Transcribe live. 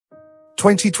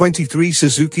2023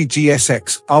 Suzuki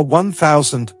GSX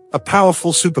R1000, a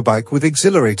powerful superbike with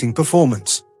exhilarating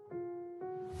performance.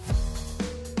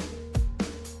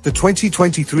 The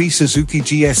 2023 Suzuki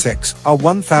GSX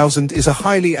R1000 is a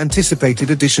highly anticipated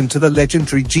addition to the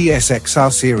legendary GSX-R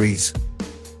series.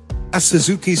 As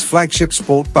Suzuki's flagship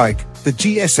sport bike, the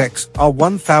GSX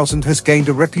R1000 has gained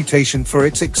a reputation for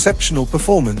its exceptional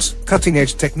performance,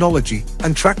 cutting-edge technology,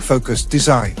 and track-focused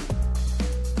design.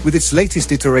 With its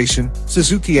latest iteration,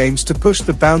 Suzuki aims to push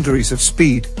the boundaries of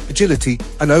speed, agility,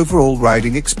 and overall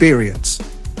riding experience.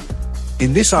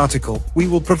 In this article, we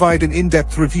will provide an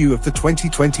in-depth review of the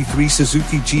 2023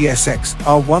 Suzuki GSX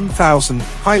R1000,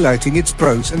 highlighting its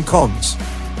pros and cons.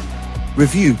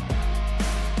 Review.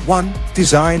 1.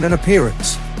 Design and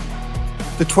appearance.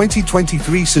 The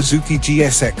 2023 Suzuki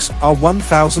GSX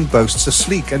R1000 boasts a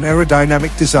sleek and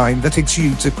aerodynamic design that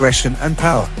exudes aggression and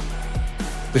power.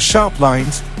 The sharp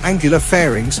lines, angular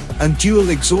fairings, and dual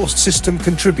exhaust system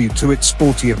contribute to its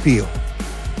sporty appeal.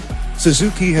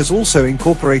 Suzuki has also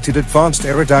incorporated advanced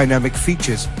aerodynamic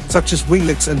features, such as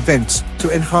winglets and vents,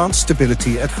 to enhance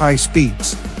stability at high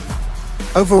speeds.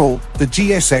 Overall, the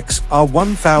GSX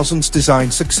R1000's design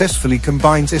successfully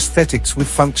combines aesthetics with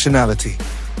functionality.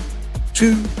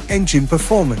 2. Engine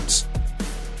performance.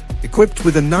 Equipped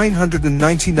with a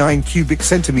 999 cubic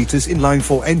centimeters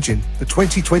inline-4 engine, the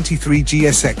 2023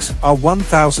 GSX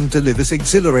R1000 delivers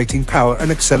exhilarating power and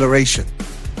acceleration.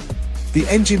 The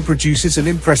engine produces an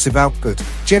impressive output,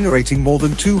 generating more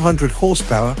than 200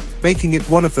 horsepower, making it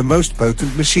one of the most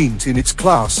potent machines in its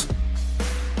class.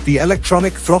 The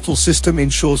electronic throttle system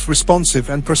ensures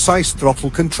responsive and precise throttle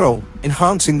control,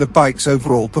 enhancing the bike's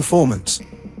overall performance.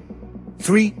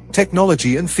 3.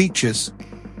 Technology and features.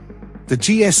 The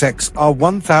GSX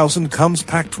R1000 comes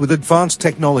packed with advanced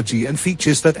technology and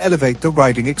features that elevate the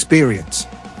riding experience.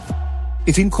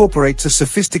 It incorporates a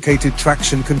sophisticated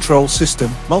traction control system,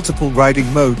 multiple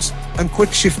riding modes, and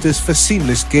quick shifters for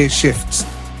seamless gear shifts.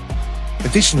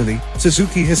 Additionally,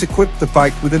 Suzuki has equipped the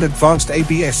bike with an advanced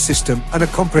ABS system and a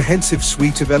comprehensive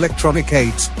suite of electronic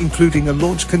aids, including a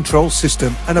launch control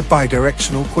system and a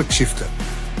bidirectional quickshifter.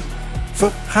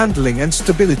 For handling and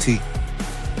stability.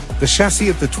 The chassis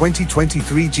of the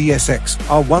 2023 GSX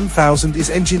R1000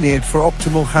 is engineered for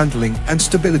optimal handling and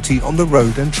stability on the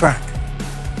road and track.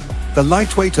 The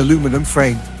lightweight aluminum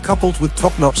frame, coupled with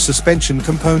top-notch suspension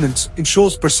components,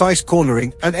 ensures precise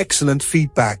cornering and excellent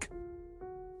feedback.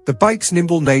 The bike's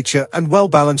nimble nature and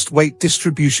well-balanced weight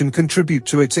distribution contribute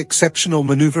to its exceptional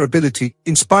maneuverability,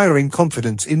 inspiring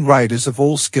confidence in riders of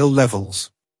all skill levels.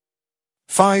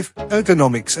 5.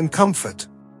 Ergonomics and comfort.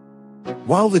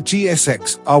 While the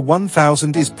GSX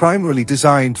R1000 is primarily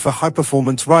designed for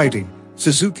high-performance riding,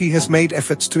 Suzuki has made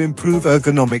efforts to improve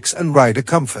ergonomics and rider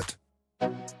comfort.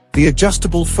 The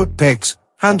adjustable foot pegs,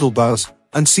 handlebars,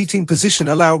 and seating position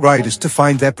allow riders to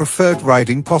find their preferred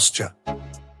riding posture.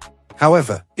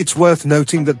 However, it's worth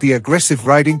noting that the aggressive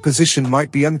riding position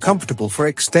might be uncomfortable for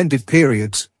extended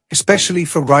periods, especially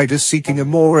for riders seeking a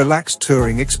more relaxed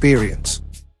touring experience.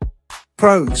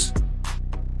 Pros.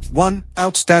 1.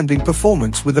 Outstanding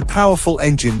performance with a powerful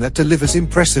engine that delivers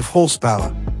impressive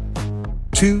horsepower.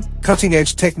 2.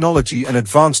 Cutting-edge technology and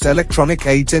advanced electronic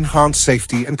aids enhance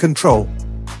safety and control.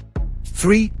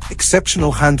 3.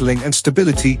 Exceptional handling and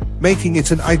stability, making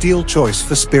it an ideal choice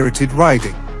for spirited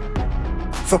riding.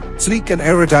 4. Sleek and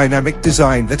aerodynamic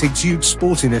design that exudes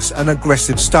sportiness and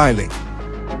aggressive styling.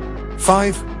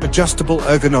 5. Adjustable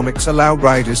ergonomics allow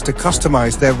riders to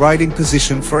customize their riding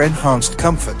position for enhanced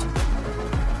comfort.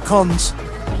 Cons.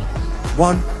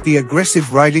 1. The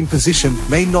aggressive riding position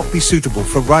may not be suitable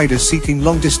for riders seeking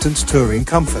long-distance touring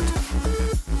comfort.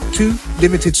 2.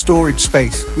 Limited storage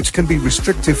space, which can be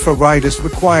restrictive for riders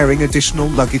requiring additional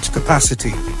luggage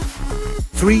capacity.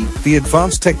 3. The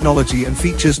advanced technology and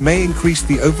features may increase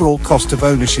the overall cost of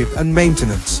ownership and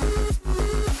maintenance.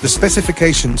 The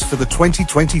specifications for the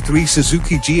 2023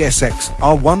 Suzuki GSX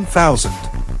R1000.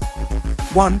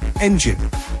 1. Engine.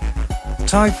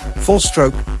 Type,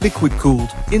 4-stroke, liquid-cooled,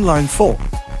 inline-4.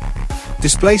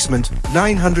 Displacement,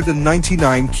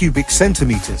 999 cubic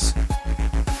centimeters.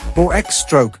 Or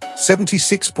X-stroke,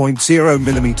 76.0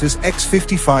 mm x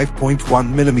 55.1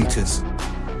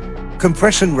 mm.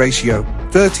 Compression ratio,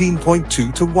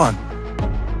 13.2 to 1.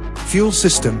 Fuel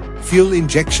system, fuel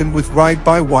injection with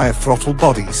ride-by-wire throttle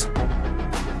bodies.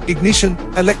 Ignition,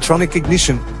 electronic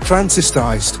ignition,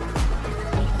 transistorized.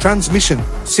 Transmission,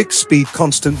 6-speed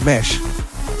constant mesh.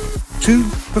 2.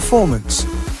 Performance.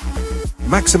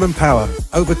 Maximum power,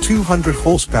 over 200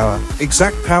 horsepower,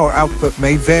 exact power output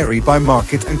may vary by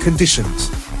market and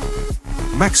conditions.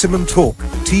 Maximum torque,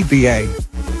 TBA.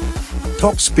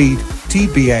 Top speed,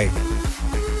 TBA.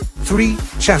 3.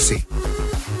 Chassis.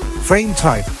 Frame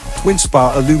type, twin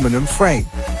spar aluminum frame.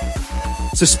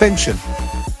 Suspension.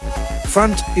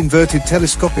 Front, inverted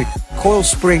telescopic, coil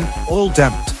spring, oil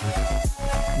damped.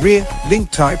 Rear,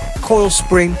 link type, coil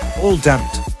spring, oil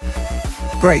damped.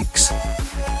 Brakes.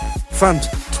 Front,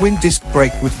 twin disc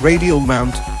brake with radial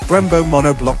mount, Brembo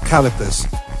monoblock calipers.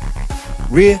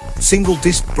 Rear, single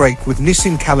disc brake with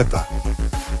Nissin caliper.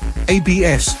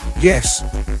 ABS, yes.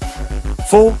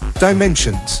 4.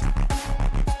 Dimensions.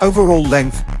 Overall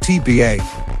length, TBA.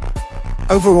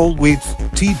 Overall width,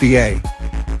 TBA.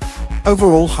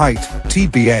 Overall height,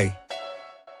 TBA.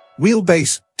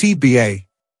 Wheelbase, TBA.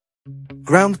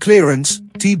 Ground clearance,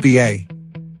 TBA.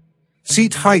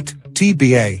 Seat height,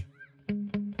 TBA.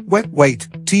 Wet weight,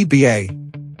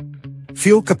 TBA.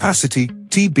 Fuel capacity,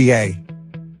 TBA.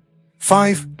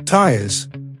 5. Tires.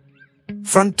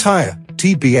 Front tire,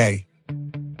 TBA.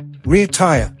 Rear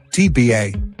tire,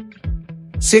 TBA.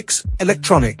 6.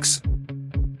 Electronics.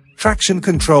 Traction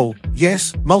control,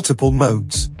 yes, multiple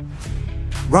modes.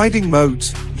 Riding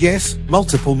modes, yes,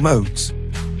 multiple modes.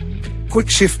 Quick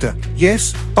shifter,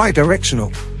 yes,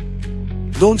 bidirectional.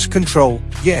 Launch control,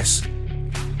 yes.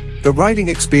 The riding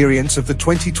experience of the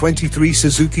 2023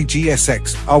 Suzuki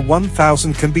GSX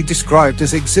R1000 can be described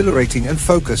as exhilarating and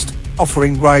focused,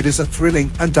 offering riders a thrilling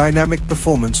and dynamic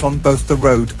performance on both the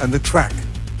road and the track.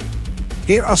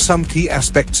 Here are some key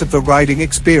aspects of the riding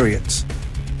experience.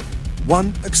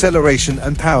 1. Acceleration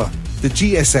and power. The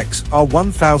GSX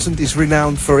R1000 is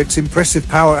renowned for its impressive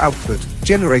power output,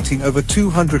 generating over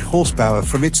 200 horsepower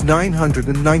from its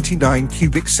 999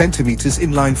 cubic centimeters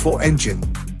inline-4 engine.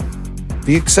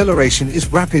 The acceleration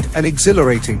is rapid and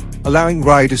exhilarating, allowing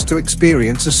riders to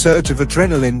experience a surge of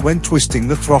adrenaline when twisting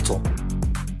the throttle.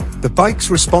 The bike's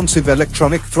responsive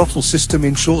electronic throttle system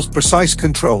ensures precise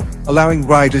control, allowing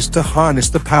riders to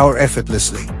harness the power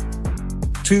effortlessly.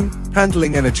 2.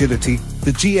 Handling and agility.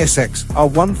 The GSX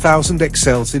R1000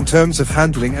 excels in terms of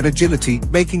handling and agility,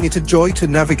 making it a joy to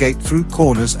navigate through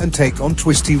corners and take on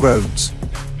twisty roads.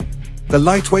 The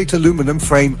lightweight aluminum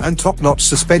frame and top-notch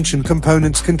suspension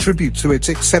components contribute to its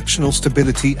exceptional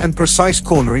stability and precise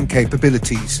cornering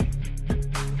capabilities.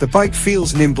 The bike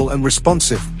feels nimble and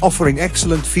responsive, offering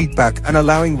excellent feedback and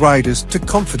allowing riders to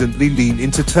confidently lean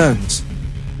into turns.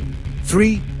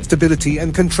 3. Stability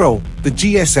and control. The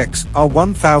GSX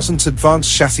R1000's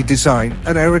advanced chassis design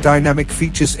and aerodynamic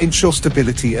features ensure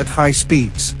stability at high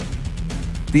speeds.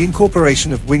 The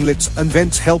incorporation of winglets and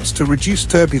vents helps to reduce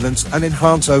turbulence and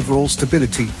enhance overall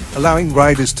stability, allowing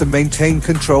riders to maintain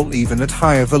control even at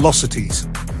higher velocities.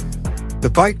 The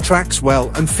bike tracks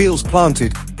well and feels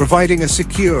planted, providing a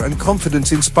secure and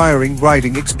confidence-inspiring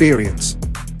riding experience.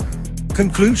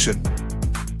 Conclusion.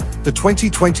 The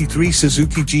 2023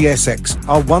 Suzuki GSX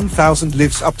R1000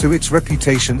 lives up to its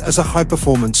reputation as a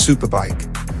high-performance superbike.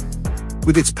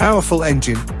 With its powerful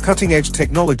engine, cutting-edge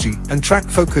technology, and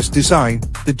track-focused design,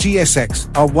 the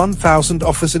GSX R1000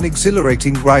 offers an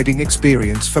exhilarating riding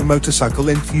experience for motorcycle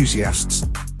enthusiasts.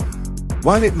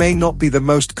 While it may not be the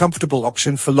most comfortable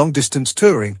option for long-distance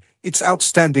touring, its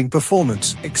outstanding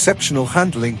performance, exceptional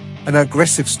handling, and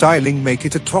aggressive styling make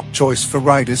it a top choice for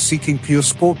riders seeking pure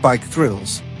sport bike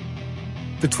thrills.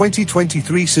 The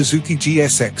 2023 Suzuki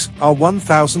GSX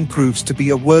R1000 proves to be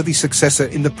a worthy successor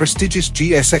in the prestigious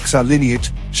GSX-R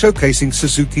lineage, showcasing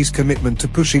Suzuki's commitment to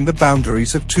pushing the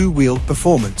boundaries of two-wheeled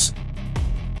performance.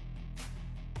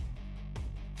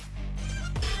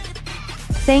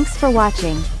 Thanks for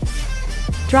watching.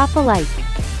 Drop a like,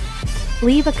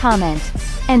 leave a comment,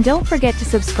 and don't forget to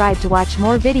subscribe to watch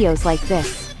more videos like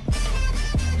this.